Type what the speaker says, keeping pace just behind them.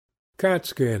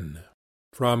Catskin,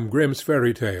 from Grimm's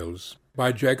Fairy Tales,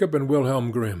 by Jacob and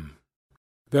Wilhelm Grimm.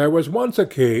 There was once a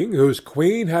king whose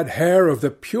queen had hair of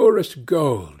the purest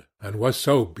gold, and was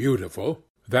so beautiful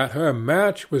that her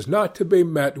match was not to be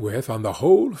met with on the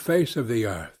whole face of the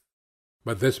earth.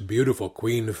 But this beautiful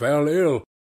queen fell ill,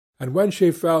 and when she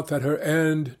felt that her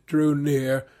end drew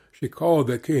near, she called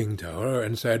the king to her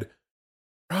and said,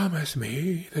 "Promise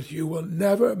me that you will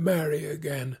never marry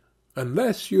again,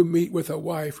 unless you meet with a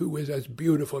wife who is as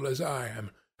beautiful as I am,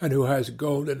 and who has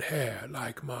golden hair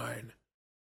like mine."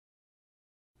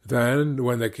 Then,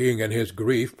 when the king in his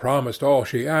grief promised all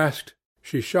she asked,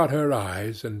 she shut her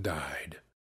eyes and died.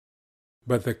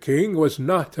 But the king was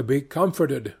not to be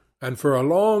comforted, and for a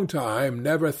long time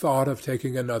never thought of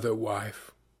taking another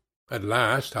wife. At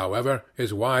last, however,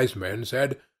 his wise men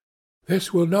said,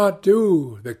 "This will not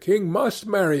do. The king must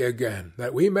marry again,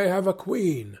 that we may have a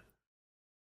queen."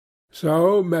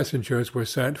 So messengers were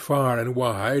sent far and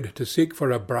wide to seek for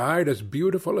a bride as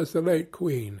beautiful as the late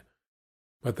queen.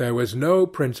 But there was no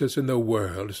princess in the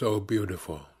world so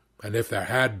beautiful, and if there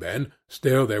had been,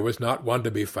 still there was not one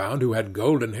to be found who had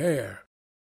golden hair.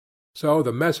 So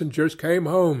the messengers came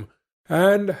home,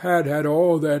 and had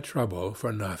all their trouble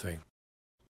for nothing.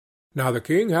 Now the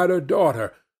king had a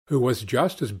daughter, who was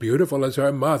just as beautiful as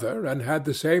her mother, and had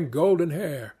the same golden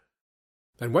hair.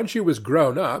 And when she was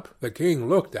grown up, the king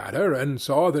looked at her, and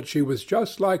saw that she was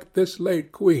just like this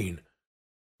late queen.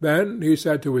 Then he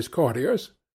said to his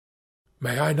courtiers,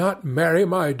 "May I not marry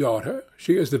my daughter?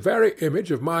 She is the very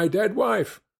image of my dead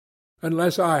wife.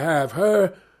 Unless I have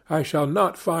her, I shall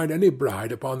not find any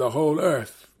bride upon the whole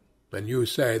earth. And you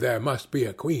say there must be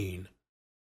a queen."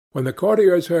 When the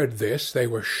courtiers heard this, they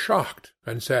were shocked,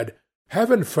 and said,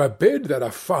 "Heaven forbid that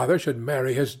a father should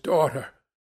marry his daughter.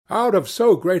 Out of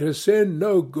so great a sin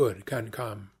no good can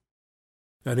come."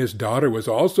 And his daughter was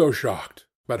also shocked,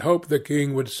 but hoped the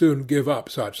king would soon give up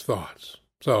such thoughts.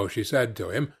 So she said to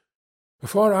him,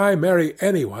 "Before I marry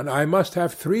anyone, I must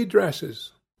have 3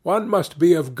 dresses. One must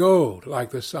be of gold, like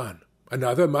the sun,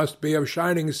 another must be of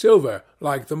shining silver,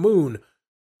 like the moon,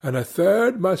 and a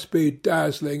third must be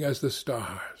dazzling as the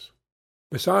stars.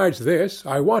 Besides this,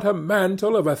 I want a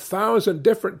mantle of 1,000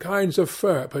 different kinds of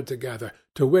fur put together,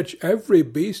 to which every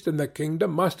beast in the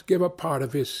kingdom must give a part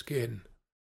of his skin."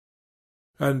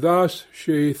 And thus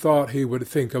she thought he would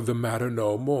think of the matter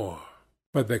no more.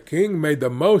 But the king made the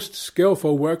most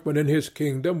skilful workman in his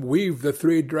kingdom weave the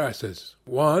 3 dresses,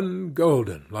 one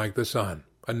golden like the sun,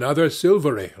 another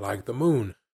silvery like the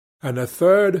moon, and a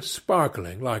third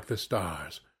sparkling like the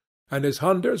stars. And his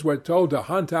hunters were told to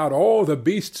hunt out all the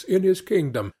beasts in his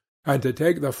kingdom, and to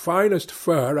take the finest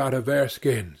fur out of their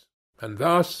skins, and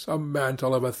thus a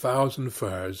mantle of 1,000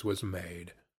 furs was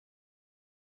made.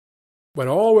 When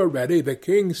all were ready, the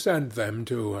king sent them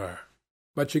to her.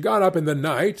 But she got up in the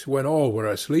night, when all were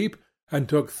asleep, and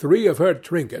took 3 of her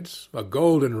trinkets, a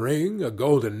golden ring, a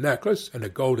golden necklace, and a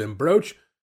golden brooch,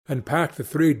 and packed the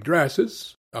 3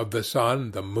 dresses, of the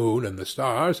sun, the moon, and the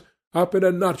stars, up in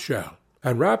a nutshell,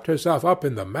 and wrapped herself up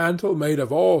in the mantle made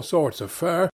of all sorts of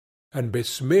fur, and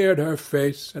besmeared her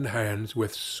face and hands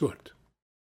with soot.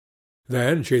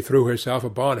 Then she threw herself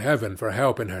upon heaven for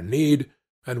help in her need,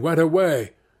 and went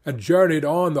away, and journeyed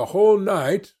on the whole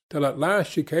night, till at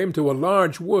last she came to a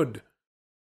large wood.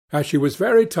 As she was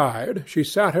very tired, she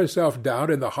sat herself down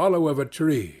in the hollow of a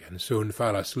tree, and soon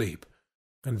fell asleep,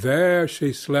 and there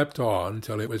she slept on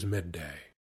till it was midday.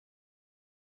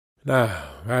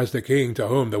 Now, as the king to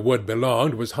whom the wood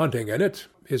belonged was hunting in it,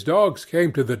 his dogs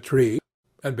came to the tree,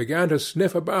 and began to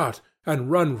sniff about,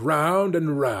 and run round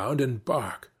and round, and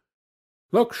bark.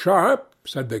 "Look sharp,"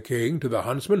 said the king to the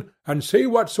huntsman, "and see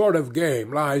what sort of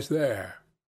game lies there."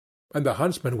 And the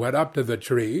huntsman went up to the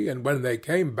tree, and when they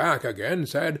came back again,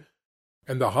 said,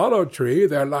 "In the hollow tree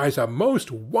there lies a most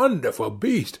wonderful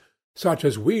beast, such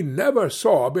as we never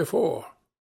saw before.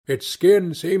 Its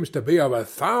skin seems to be of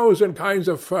 1,000 kinds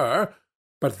of fur,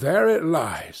 but there it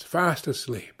lies, fast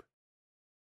asleep."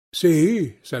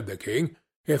 "See," said the king,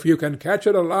 "if you can catch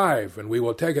it alive, and we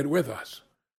will take it with us."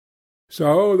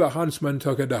 So the huntsman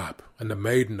took it up, and the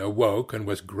maiden awoke and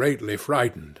was greatly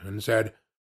frightened, and said,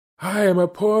 "I am a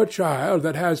poor child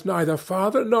that has neither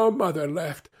father nor mother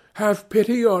left. Have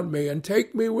pity on me, and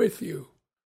take me with you."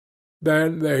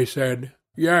 Then they said,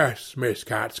 "Yes, Miss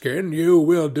Catskin, you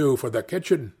will do for the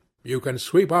kitchen. You can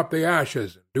sweep up the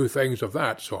ashes, and do things of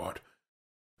that sort."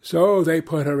 So they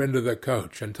put her into the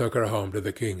coach, and took her home to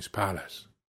the king's palace.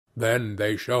 Then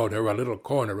they showed her a little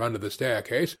corner under the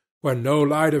staircase, where no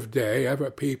light of day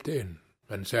ever peeped in,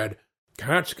 and said,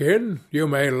 "Catskin, you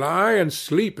may lie and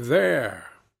sleep there."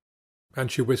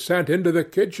 And she was sent into the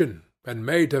kitchen, and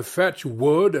made to fetch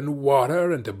wood and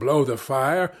water, and to blow the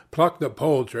fire, pluck the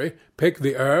poultry, pick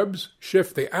the herbs,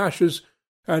 shift the ashes,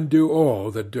 and do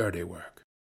all the dirty work.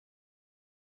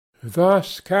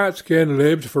 Thus Catskin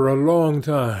lived for a long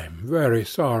time, very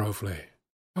sorrowfully.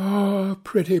 "Ah,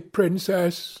 pretty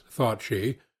princess," thought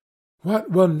she, "what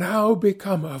will now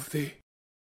become of thee?"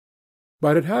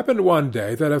 But it happened one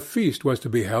day that a feast was to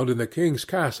be held in the king's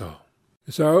castle.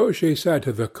 So she said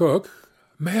to the cook,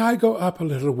 "May I go up a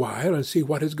little while and see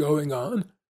what is going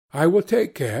on? I will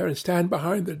take care and stand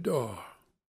behind the door."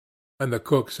 And the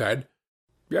cook said,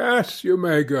 "Yes, you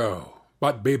may go,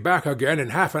 but be back again in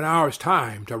half an hour's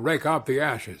time to rake up the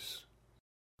ashes."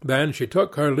 Then she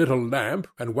took her little lamp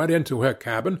and went into her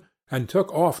cabin, and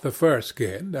took off the fur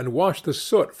skin, and washed the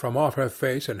soot from off her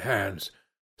face and hands,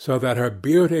 so that her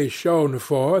beauty shone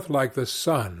forth like the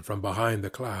sun from behind the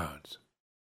clouds.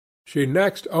 She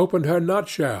next opened her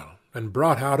nutshell, and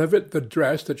brought out of it the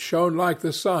dress that shone like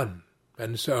the sun,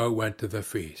 and so went to the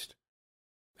feast.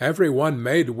 Every one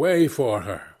made way for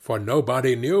her, for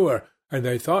nobody knew her, and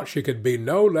they thought she could be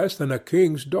no less than a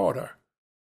king's daughter.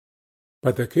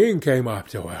 But the king came up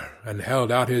to her, and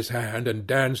held out his hand, and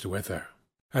danced with her,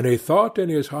 and he thought in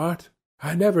his heart,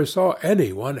 "I never saw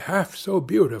any one half so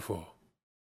beautiful."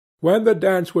 When the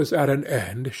dance was at an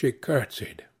end, she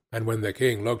curtsied, and when the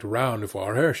king looked round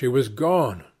for her, she was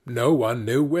gone, no one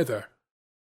knew whither.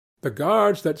 The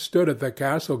guards that stood at the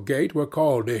castle gate were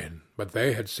called in, but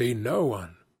they had seen no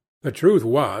one. The truth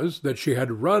was that she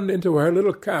had run into her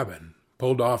little cabin,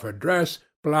 pulled off her dress,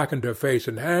 blackened her face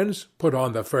and hands, put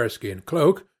on the fur-skin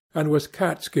cloak, and was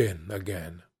Catskin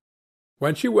again.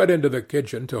 When she went into the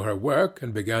kitchen to her work,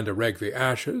 and began to rake the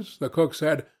ashes, the cook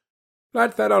said,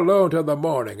 "Let that alone till the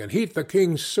morning, and heat the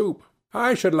king's soup.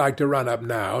 I should like to run up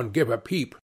now and give a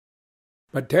peep.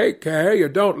 But take care you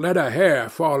don't let a hair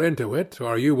fall into it,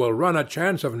 or you will run a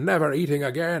chance of never eating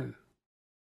again."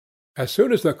 As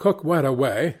soon as the cook went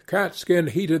away, Catskin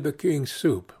heated the king's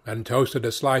soup, and toasted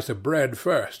a slice of bread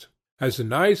first, as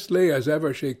nicely as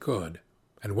ever she could,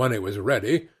 and when it was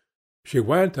ready, she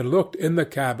went and looked in the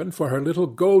cabin for her little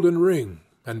golden ring,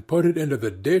 and put it into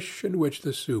the dish in which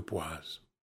the soup was.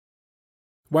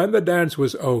 When the dance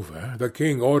was over, the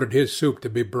king ordered his soup to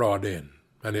be brought in,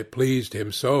 and it pleased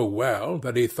him so well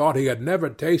that he thought he had never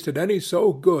tasted any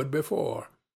so good before.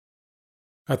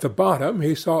 At the bottom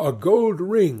he saw a gold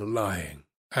ring lying,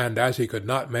 and as he could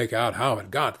not make out how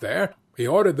it got there, he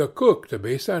ordered the cook to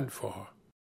be sent for.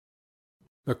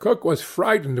 The cook was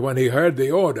frightened when he heard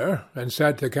the order, and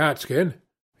said to Catskin,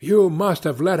 "You must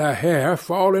have let a hair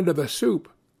fall into the soup.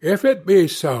 If it be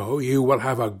so, you will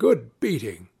have a good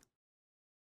beating."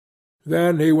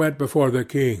 Then he went before the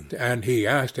king, and he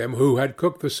asked him who had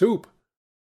cooked the soup.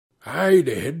 "I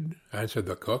did," answered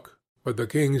the cook. But the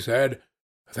king said,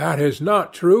 "That is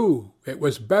not true. It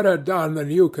was better done than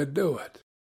you could do it."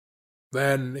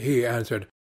 Then he answered,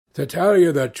 "To tell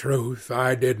you the truth,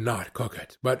 I did not cook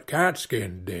it, but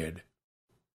Catskin did."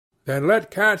 "Then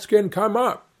let Catskin come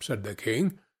up," said the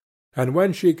king, and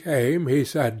when she came he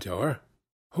said to her,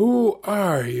 "Who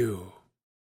are you?"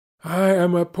 "I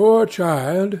am a poor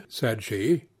child," said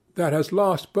she, "that has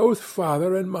lost both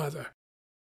father and mother."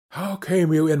 "How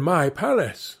came you in my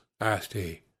palace?" asked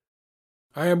he.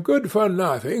 "I am good for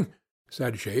nothing,"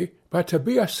 said she, "but to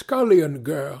be a scullion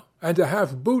girl, and to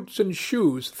have boots and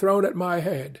shoes thrown at my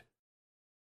head."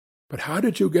 "But how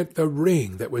did you get the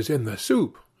ring that was in the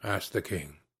soup?" asked the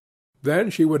king. Then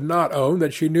she would not own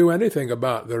that she knew anything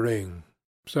about the ring,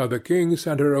 so the king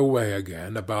sent her away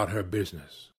again about her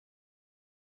business.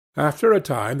 After a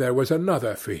time there was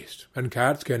another feast, and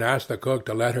Catskin asked the cook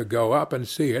to let her go up and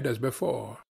see it as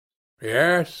before.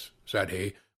 "Yes," said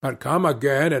he, "but come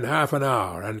again in half an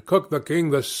hour, and cook the king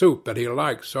the soup that he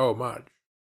likes so much."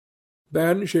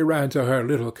 Then she ran to her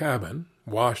little cabin,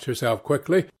 washed herself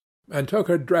quickly, and took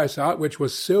her dress out which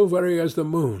was silvery as the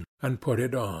moon, and put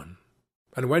it on.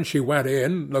 And when she went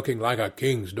in, looking like a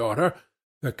king's daughter,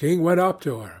 the king went up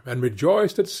to her, and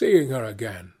rejoiced at seeing her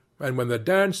again, and when the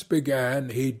dance began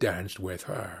he danced with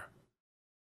her.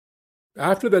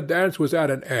 After the dance was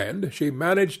at an end, she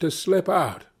managed to slip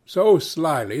out, so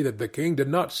slyly that the king did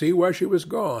not see where she was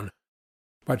gone.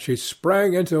 But she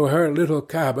sprang into her little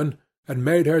cabin, and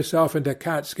made herself into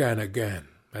Catskin again,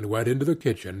 and went into the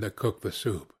kitchen to cook the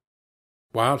soup.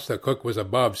 Whilst the cook was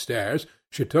above stairs,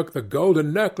 she took the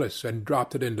golden necklace and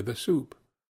dropped it into the soup.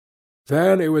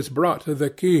 Then it was brought to the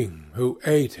king, who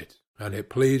ate it, and it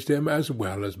pleased him as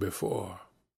well as before.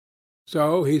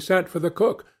 So he sent for the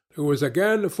cook, who was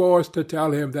again forced to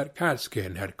tell him that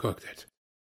Catskin had cooked it.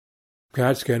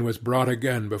 Catskin was brought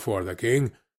again before the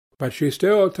king, but she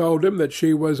still told him that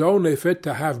she was only fit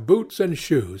to have boots and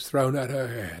shoes thrown at her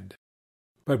head.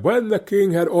 But when the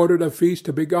king had ordered a feast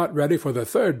to be got ready for the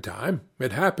third time,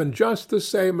 it happened just the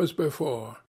same as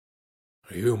before.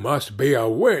 "You must be a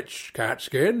witch,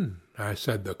 Catskin,"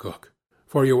 said the cook,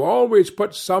 "for you always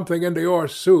put something into your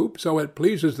soup so it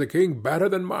pleases the king better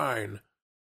than mine."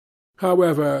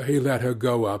 However, he let her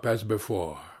go up as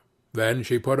before. Then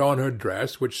she put on her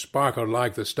dress, which sparkled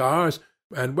like the stars,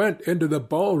 and went into the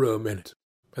ballroom in it,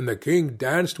 and the king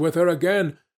danced with her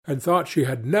again, and thought she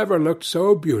had never looked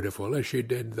so beautiful as she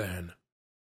did then.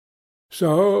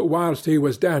 So, whilst he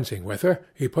was dancing with her,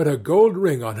 he put a gold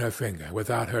ring on her finger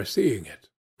without her seeing it,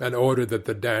 and ordered that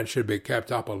the dance should be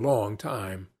kept up a long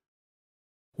time.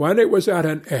 When it was at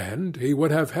an end, he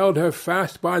would have held her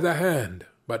fast by the hand,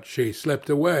 but she slipped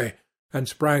away, and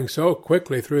sprang so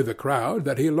quickly through the crowd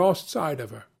that he lost sight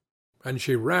of her, and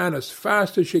she ran as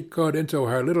fast as she could into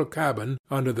her little cabin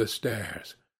under the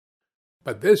stairs.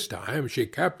 But this time she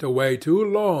kept away too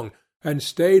long, and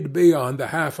stayed beyond the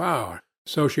half-hour,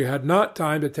 so she had not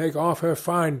time to take off her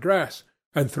fine dress,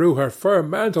 and threw her fur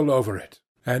mantle over it,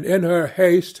 and in her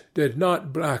haste did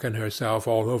not blacken herself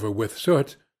all over with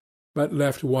soot, but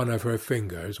left one of her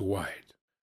fingers white.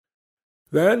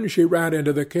 Then she ran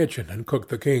into the kitchen and cooked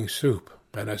the king's soup,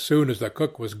 and as soon as the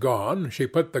cook was gone, she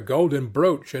put the golden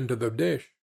brooch into the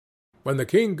dish. When the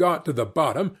king got to the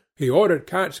bottom, he ordered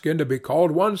Catskin to be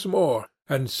called once more,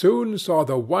 and soon saw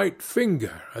the white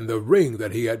finger and the ring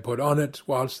that he had put on it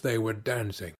whilst they were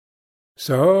dancing.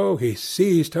 So he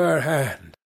seized her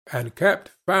hand, and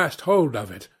kept fast hold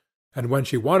of it, and when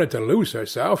she wanted to loose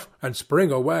herself and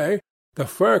spring away, the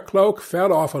fur cloak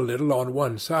fell off a little on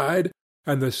one side,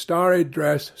 and the starry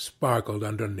dress sparkled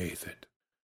underneath it.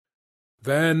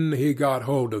 Then he got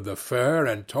hold of the fur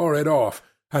and tore it off,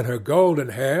 and her golden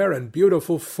hair and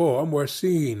beautiful form were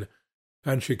seen,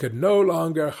 and she could no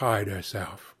longer hide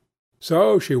herself.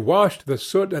 So she washed the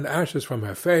soot and ashes from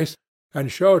her face,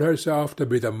 and showed herself to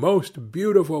be the most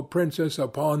beautiful princess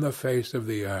upon the face of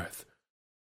the earth.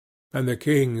 And the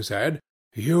king said,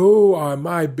 "You are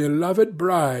my beloved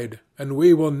bride, and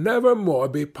we will never more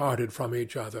be parted from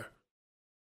each other."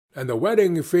 And the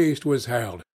wedding feast was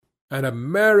held, and a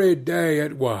merry day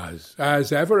it was,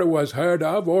 as ever it was heard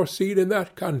of or seen in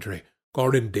that country,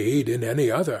 or indeed in any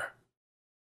other.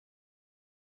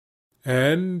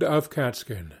 End of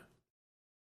Catskin.